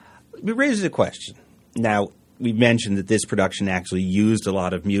fun. It raises a question. Now, we mentioned that this production actually used a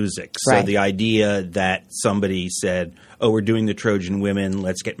lot of music. So Right. the idea that somebody said, "Oh, we're doing the Trojan Women,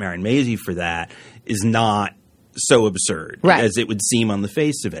 let's get Marion Maisy for that," is not so absurd Right. as it would seem on the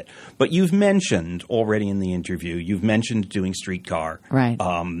face of it. But you've mentioned already in the interview, you've mentioned doing Streetcar Right.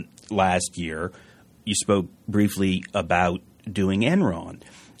 last year. You spoke briefly about doing Enron.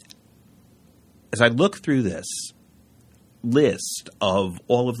 As I look through this list of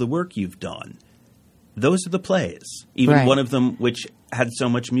all of the work you've done, those are the plays, even Right. one of them which had so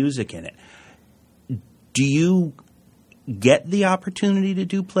much music in it. Do you get the opportunity to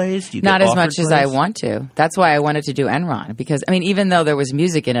do plays? Do you Not get as much offered as I plays? want to. That's why I wanted to do Enron because, I mean, even though there was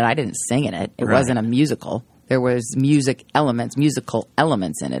music in it, I didn't sing in it. It Right. wasn't a musical. There was musical elements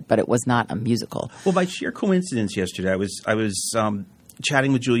in it, but it was not a musical. Well, by sheer coincidence, yesterday I was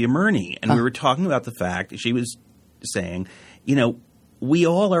chatting with Julia Murney, and we were talking about the fact she was saying, we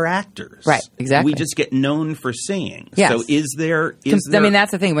all are actors, Right, exactly. We just get known for singing. Yes. So is there? I mean, that's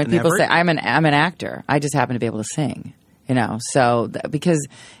the thing. When an people effort? say, I'm an actor, I just happen to be able to sing. So because,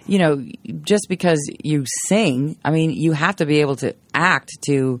 just because you sing, I mean, you have to be able to act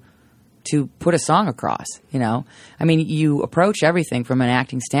to put a song across, I mean, you approach everything from an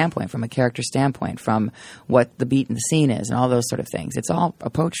acting standpoint, from a character standpoint, from what the beat in the scene is and all those sort of things. It's all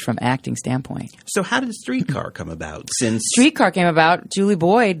approached from acting standpoint. So how did Streetcar come about? Since Streetcar came about, Julie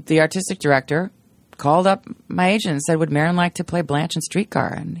Boyd, the artistic director, called up my agent and said, would Marin like to play Blanche in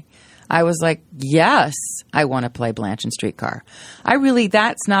Streetcar? And I was like, yes, I want to play Blanche in Streetcar.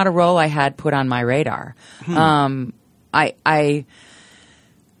 That's not a role I had put on my radar.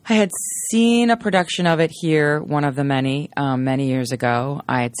 I had seen a production of it here, one of the many years ago.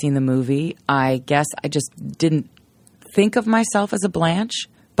 I had seen the movie. I guess I just didn't think of myself as a Blanche.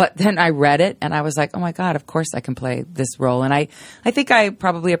 But then I read it, and I was like, oh, my God, of course I can play this role. And I think I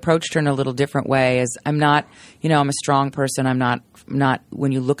probably approached her in a little different way as I'm not, I'm a strong person. I'm not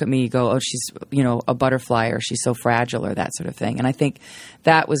when you look at me, you go, oh, she's, a butterfly or she's so fragile or that sort of thing. And I think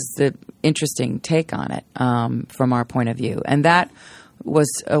that was the interesting take on it from our point of view. And that was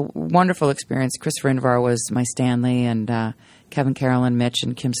a wonderful experience. Christopher Invar was my Stanley, and Kevin Carroll and Mitch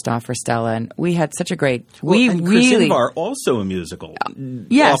and Kim Stoffer, Stella, and we had such a great. and Chris Invar, also a musical.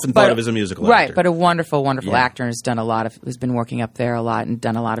 Yes, often thought of as a musical right? actor. But a wonderful actor, and has been working up there a lot and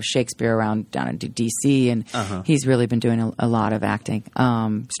done a lot of Shakespeare down in DC, and he's really been doing a lot of acting,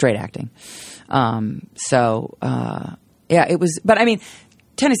 straight acting. It was. But I mean,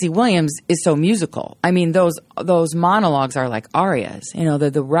 Tennessee Williams is so musical. I mean, those monologues are like arias.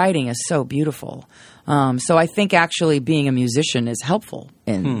 The writing is so beautiful. So I think actually being a musician is helpful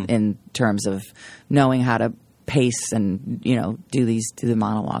in terms of knowing how to pace and do the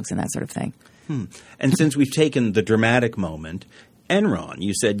monologues and that sort of thing. And since we've taken the dramatic moment, Enron,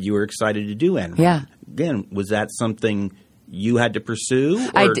 you said you were excited to do Enron. Yeah. Again, was that something you had to pursue?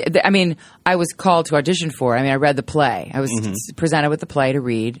 I did. I mean, I was called to audition for it. I mean, I read the play. I was presented with the play to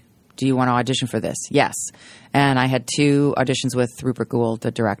read. Do you want to audition for this? Yes. And I had 2 auditions with Rupert Gould,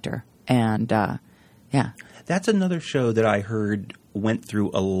 the director. And, yeah. That's another show that I heard went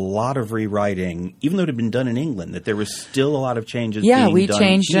through a lot of rewriting, even though it had been done in England, that there was still a lot of changes being done we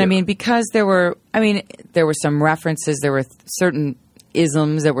changed. here. I mean, because there were some references. There were certain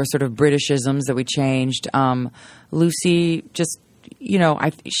isms that were sort of British isms that we changed. Lucy just,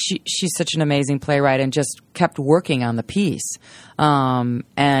 she's such an amazing playwright and just kept working on the piece. And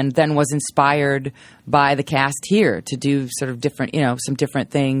then was inspired by the cast here to do sort of different, some different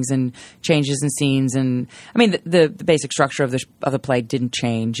things and changes in scenes. And I mean, the basic structure of the play didn't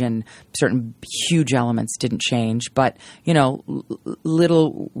change, and certain huge elements didn't change. But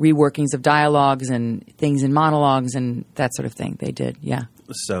little reworkings of dialogues and things in monologues and that sort of thing they did. Yeah.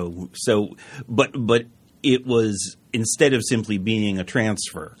 But it was, instead of simply being a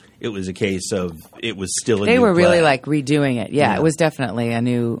transfer, it was a case of it was still a They new were really play. like redoing it. Yeah, Yeah. it was definitely a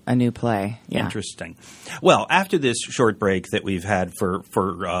new play. Yeah. Interesting. Well, after this short break that we've had for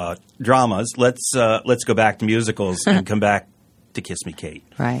dramas, let's go back to musicals and come back to Kiss Me, Kate.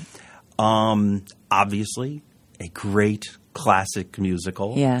 Right. Obviously, a great classic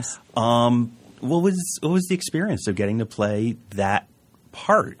musical. Yes. What was the experience of getting to play that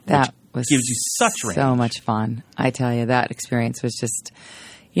part? That which was gives you such range. so much fun. I tell you, that experience was just,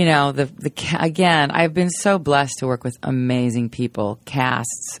 you know, again, I've been so blessed to work with amazing people,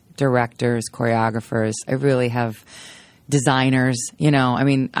 casts, directors, choreographers. I really have designers. You know, I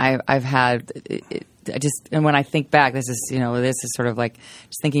mean, I've had. And when I think back, this is sort of like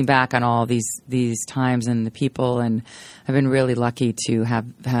just thinking back on all these times and the people, and I've been really lucky to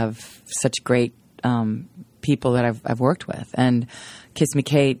have such great people that I've worked with, and Kiss Me,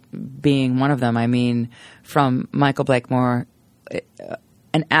 Kate being one of them. I mean, from Michael Blakemore,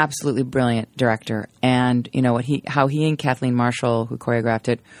 an absolutely brilliant director, and you know how he and Kathleen Marshall, who choreographed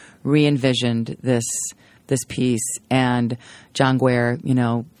it, re-envisioned this piece, and John Guare, you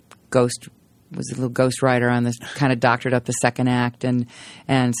know, was a little ghostwriter on this, kind of doctored up the second act and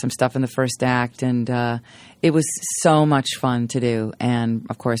some stuff in the first act, and it was so much fun to do. And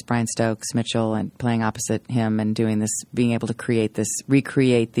of course, Brian Stokes Mitchell, and playing opposite him and doing this, being able to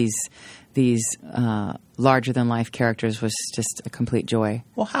recreate these larger than life characters was just a complete joy.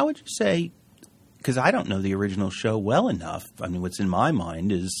 Well, how would you say? Because I don't know the original show well enough. I mean, what's in my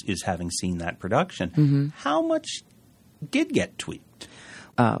mind is having seen that production. Mm-hmm. How much did get tweaked?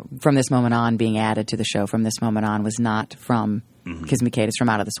 From This Moment On being added to the show from This Moment On was not from Kiss Me, Kate. It's from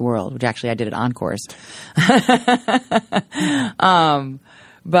Out of This World, which actually I did at Encores.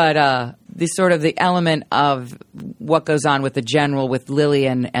 But the sort of the element of what goes on with the general, with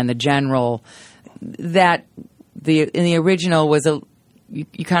Lillian and the general, that in the original was you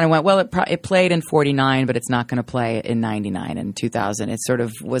kind of went, well, it played in 49, but it's not going to play in 99 and 2000. It sort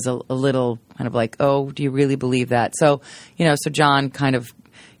of was a little kind of like, oh, do you really believe that? So, you know, so John kind of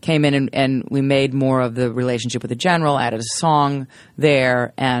came in and we made more of the relationship with the general, added a song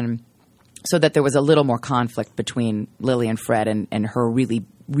there, and so that there was a little more conflict between Lily and Fred and her really,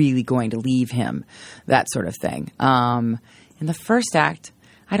 really going to leave him, that sort of thing. In the first act,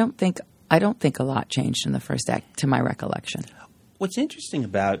 I don't think a lot changed in the first act, to my recollection. What's interesting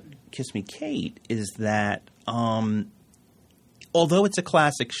about Kiss Me, Kate is that although it's a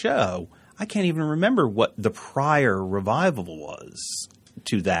classic show, I can't even remember what the prior revival was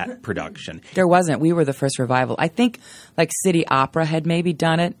to that production. There wasn't. We were the first revival. I think like City Opera had maybe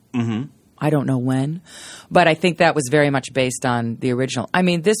done it. Mm-hmm. I don't know when, but I think that was very much based on the original. I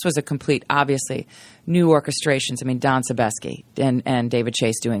mean, this was a complete, obviously, new orchestrations. I mean, Don Sebesky and David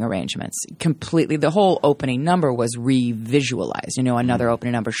Chase doing arrangements. Completely, the whole opening number was re-visualized. You know, another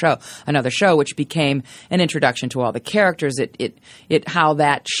opening number show, another show, which became an introduction to all the characters. It how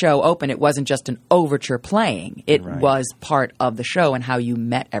that show opened. It wasn't just an overture playing. It was part of the show and how you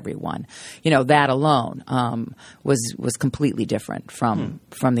met everyone. You know, that alone was completely different from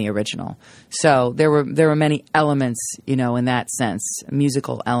the original. So there were many elements, you know, in that sense,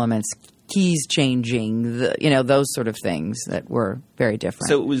 musical elements, keys changing, those sort of things that were very different.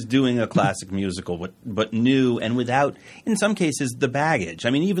 So it was doing a classic musical, but new and without, in some cases, the baggage. I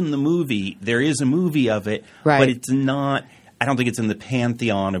mean, even the movie, there is a movie of it, but it's not. I don't think it's in the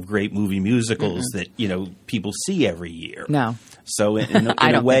pantheon of great movie musicals that, you know, people see every year. No. So in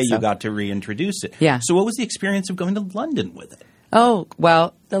a way, so. you got to reintroduce it. Yeah. So what was the experience of going to London with it? Oh,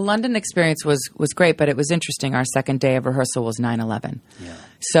 well, the London experience was great, but it was interesting. Our second day of rehearsal was 9/11. Yeah.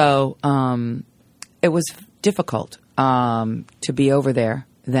 So it was difficult to be over there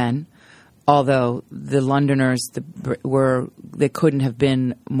then, although the Londoners they couldn't have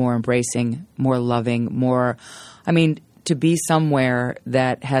been more embracing, more loving, more – I mean, to be somewhere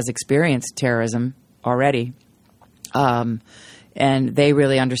that has experienced terrorism already and they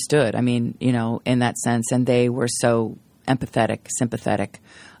really understood, I mean, you know, in that sense, and they were so – empathetic, sympathetic.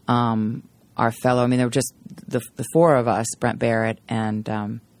 Our fellow, I mean, there were just the four of us, Brent Barrett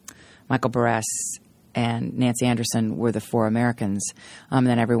and Michael Barres and Nancy Anderson were the four Americans, and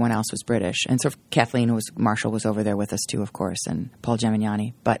then everyone else was British. And so Kathleen Marshall was over there with us too, of course, and Paul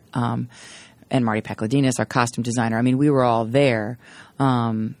Gemignani, but and Marty Pakladinas, our costume designer. I mean, we were all there.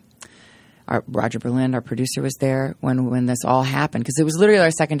 Roger Berlin, our producer, was there when this all happened because it was literally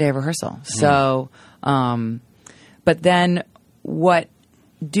our second day of rehearsal. So. But then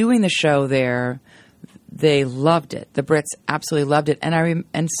doing the show there, they loved it. The Brits absolutely loved it. And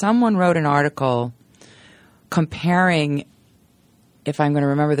and someone wrote an article comparing if I'm going to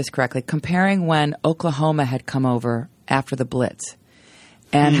remember this correctly, comparing when Oklahoma had come over after the Blitz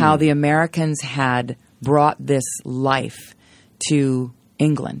and how the Americans had brought this life to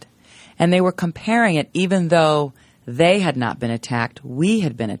England. And they were comparing it, even though they had not been attacked, we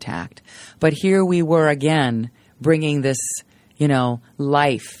had been attacked. But here we were again bringing this,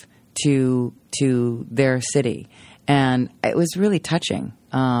 life to their city. And it was really touching.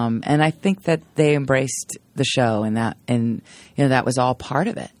 And I think that they embraced the show, and that was all part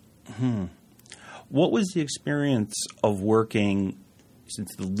of it. What was the experience of working,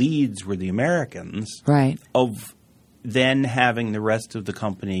 since the leads were the Americans, right, of then having the rest of the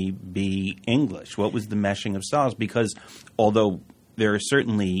company be English? What was the meshing of styles? Because although there are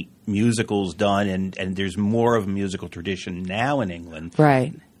certainly musicals done, and there's more of a musical tradition now in England,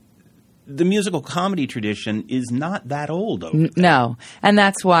 right, the musical comedy tradition is not that old over there. No. And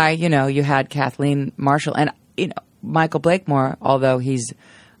that's why, you had Kathleen Marshall and, Michael Blakemore, although he's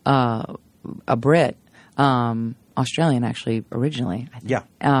a Brit, Australian actually originally. I think.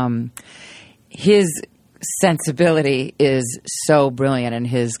 Yeah. His sensibility is so brilliant, and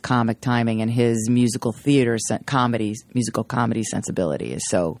his comic timing and his musical comedy sensibility is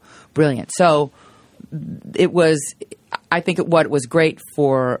so brilliant. So I think what was great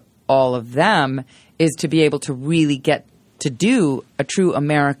for all of them is to be able to really get to do a true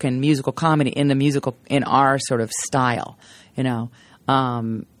American musical comedy in our sort of style, and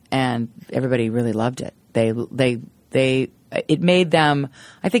everybody really loved it. It made them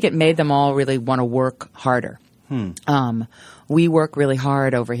all really want to work harder. We work really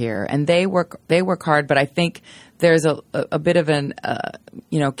hard over here, and they work hard. But I think there's a bit of an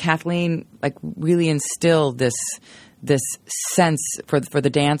Kathleen really instilled this sense for the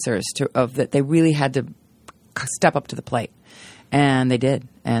dancers that they really had to step up to the plate, and they did,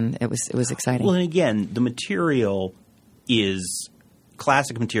 and it was exciting. Well, and again, the material is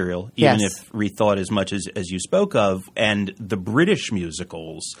classic material, even yes. if rethought as much as you spoke of, and the British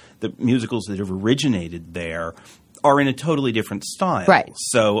musicals, the musicals that have originated there, are in a totally different style. Right.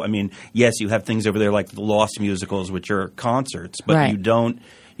 So, I mean, yes, you have things over there like the Lost musicals, which are concerts, but right. you don't,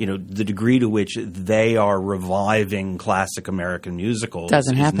 the degree to which they are reviving classic American musicals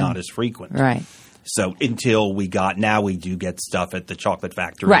is not as frequent. Right. So until now we do get stuff at the Chocolate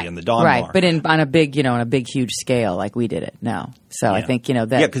Factory and the Donmar. Right, but on a big, huge scale like we did it now. So yeah. I think,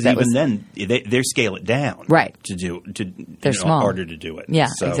 that because even then they scale it down. Right. They're small. Harder to do it. Yeah,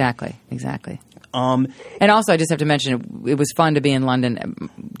 so. Exactly. And also I just have to mention it was fun to be in London.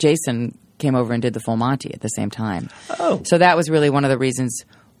 Jason came over and did the Full Monty at the same time. Oh. So that was really one of the reasons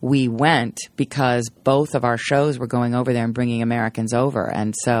we went, because both of our shows were going over there and bringing Americans over.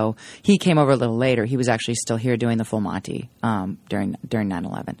 And so he came over a little later. He was actually still here doing the Full Monty during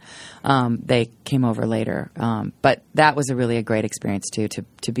 9/11. They came over later. But that was really a great experience, too,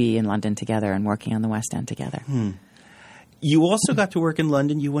 to be in London together and working on the West End together. You also got to work in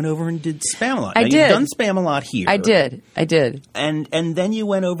London. You went over and did Spamalot. I did. You've done Spamalot here. I did. And then you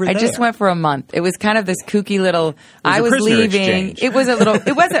went over there. I just went for a month. It was kind of this kooky little. I was leaving. Exchange. It was a little.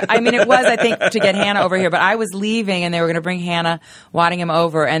 It wasn't. I mean, it was. I think to get Hannah over here, but I was leaving, and they were going to bring Hannah Waddingham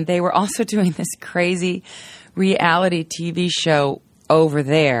over, and they were also doing this crazy reality TV show over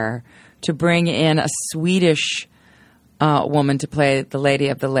there to bring in a Swedish woman to play the Lady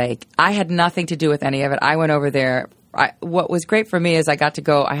of the Lake. I had nothing to do with any of it. I went over there. What was great for me is I got to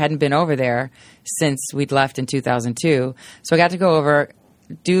go. I hadn't been over there since we'd left in 2002, so I got to go over,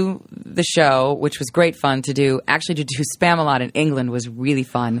 do the show, which was great fun to do. Actually, to do Spamalot in England was really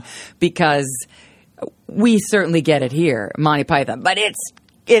fun because we certainly get it here, Monty Python, but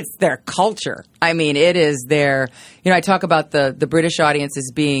it's their culture. I mean, it is their. I talk about the British audience as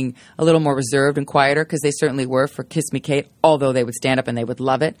being a little more reserved and quieter because they certainly were for Kiss Me Kate, although they would stand up and they would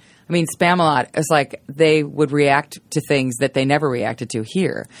love it. I mean, Spamalot is like they would react to things that they never reacted to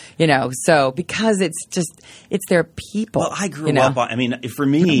here, So because it's their people. Well, I grew up on. I mean, for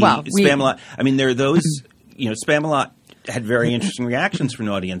me, Spamalot. I mean, there are those. Spamalot had very interesting reactions from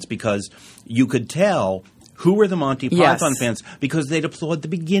the audience because you could tell who were the Monty Python fans because they'd applaud the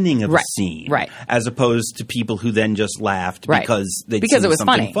beginning of a scene, as opposed to people who then just laughed because they'd seen it was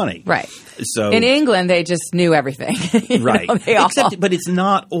something funny. Right. So in England, they just knew everything. Right. But it's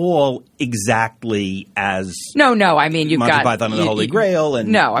not all exactly as no. I mean, you've Monty got Python and the Holy Grail, and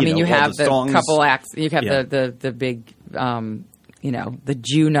you have the couple acts. You have Yeah. the big. The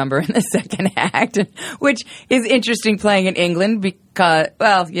Jew number in the second act, which is interesting playing in England because,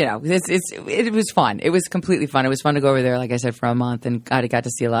 it was fun. It was completely fun. It was fun to go over there, like I said, for a month, and I got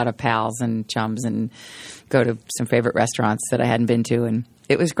to see a lot of pals and chums and go to some favorite restaurants that I hadn't been to, and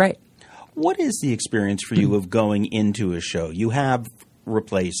it was great. What is the experience for you of going into a show? You have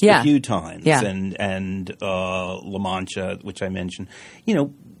replaced Yeah. a few times, Yeah. and La Mancha, which I mentioned. You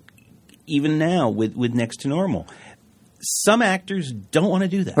know, even now with Next to Normal, some actors don't want to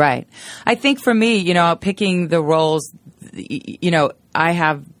do that. Right. I think for me, you know, picking the roles, you know, I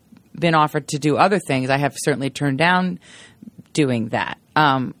have been offered to do other things. I have certainly turned down doing that.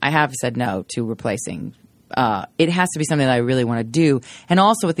 I have said no to replacing. It has to be something that I really want to do, and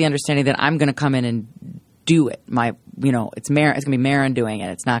also with the understanding that I'm going to come in and do it. It's going to be Marin doing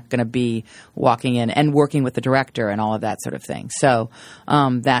it. It's not going to be walking in and working with the director and all of that sort of thing. So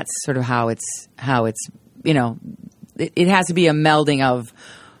that's sort of how it's you know. It has to be a melding of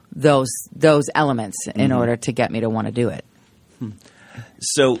those elements in order to get me to want to do it.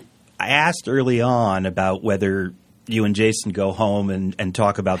 So I asked early on about whether you and Jason go home and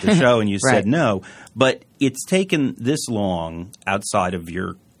talk about the show, and you Right. said no. But it's taken this long, outside of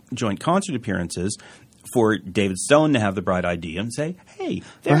your joint concert appearances, for David Stone to have the bright idea and say, hey,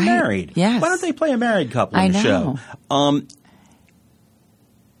 they're Right. married. Yes. Why don't they play a married couple in I the know. show?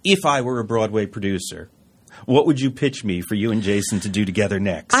 If I were a Broadway producer, what would you pitch me for you and Jason to do together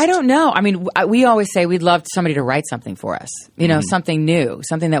next? I don't know. I mean, we always say we'd love somebody to write something for us. You know, something new,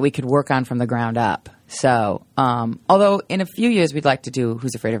 something that we could work on from the ground up. So, although in a few years we'd like to do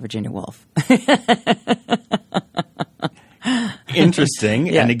Who's Afraid of Virginia Woolf. Interesting.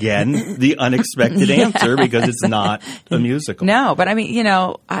 Yeah. And again, the unexpected answer, because it's not a musical. No, but I mean, you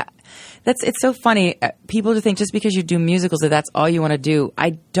know, it's so funny. People to think just because you do musicals that that's all you want to do.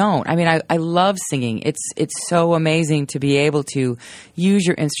 I don't. I mean, I love singing. It's so amazing to be able to use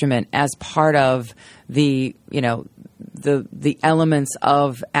your instrument as part of the, you know, the elements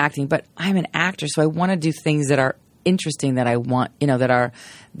of acting. But I'm an actor, so I want to do things that are interesting, that I want, you know, that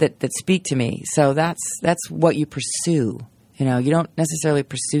speak to me. So that's what you pursue. You know, you don't necessarily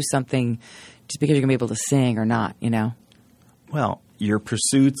pursue something just because you're going to be able to sing or not, you know. Well, your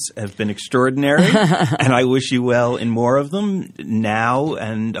pursuits have been extraordinary, and I wish you well in more of them now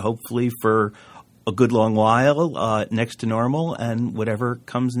and hopefully for a good long while, Next to Normal and whatever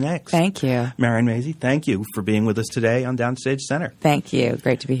comes next. Thank you. Marin Mazzie, thank you for being with us today on Downstage Center. Thank you.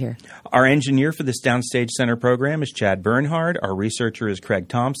 Great to be here. Our engineer for this Downstage Center program is Chad Bernhard. Our researcher is Craig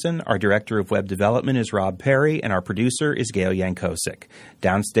Thompson. Our director of web development is Rob Perry. And our producer is Gail Yankosik.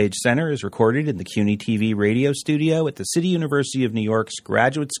 Downstage Center is recorded in the CUNY TV radio studio at the City University of New York's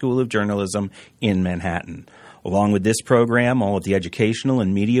Graduate School of Journalism in Manhattan. Along with this program, all of the educational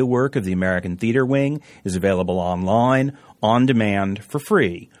and media work of the American Theater Wing is available online, on demand, for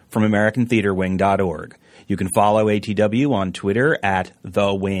free from AmericanTheaterWing.org. You can follow ATW on Twitter at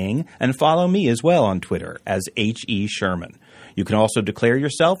The Wing, and follow me as well on Twitter as H.E. Sherman. You can also declare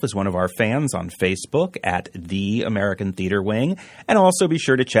yourself as one of our fans on Facebook at The American Theater Wing, and also be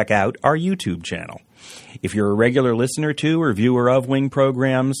sure to check out our YouTube channel. If you're a regular listener to or viewer of Wing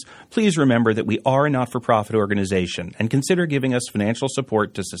programs, please remember that we are a not-for-profit organization and consider giving us financial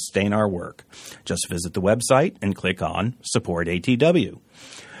support to sustain our work. Just visit the website and click on Support ATW.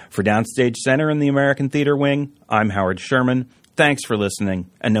 For Downstage Center and the American Theater Wing, I'm Howard Sherman. Thanks for listening,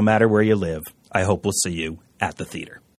 and no matter where you live, I hope we'll see you at the theater.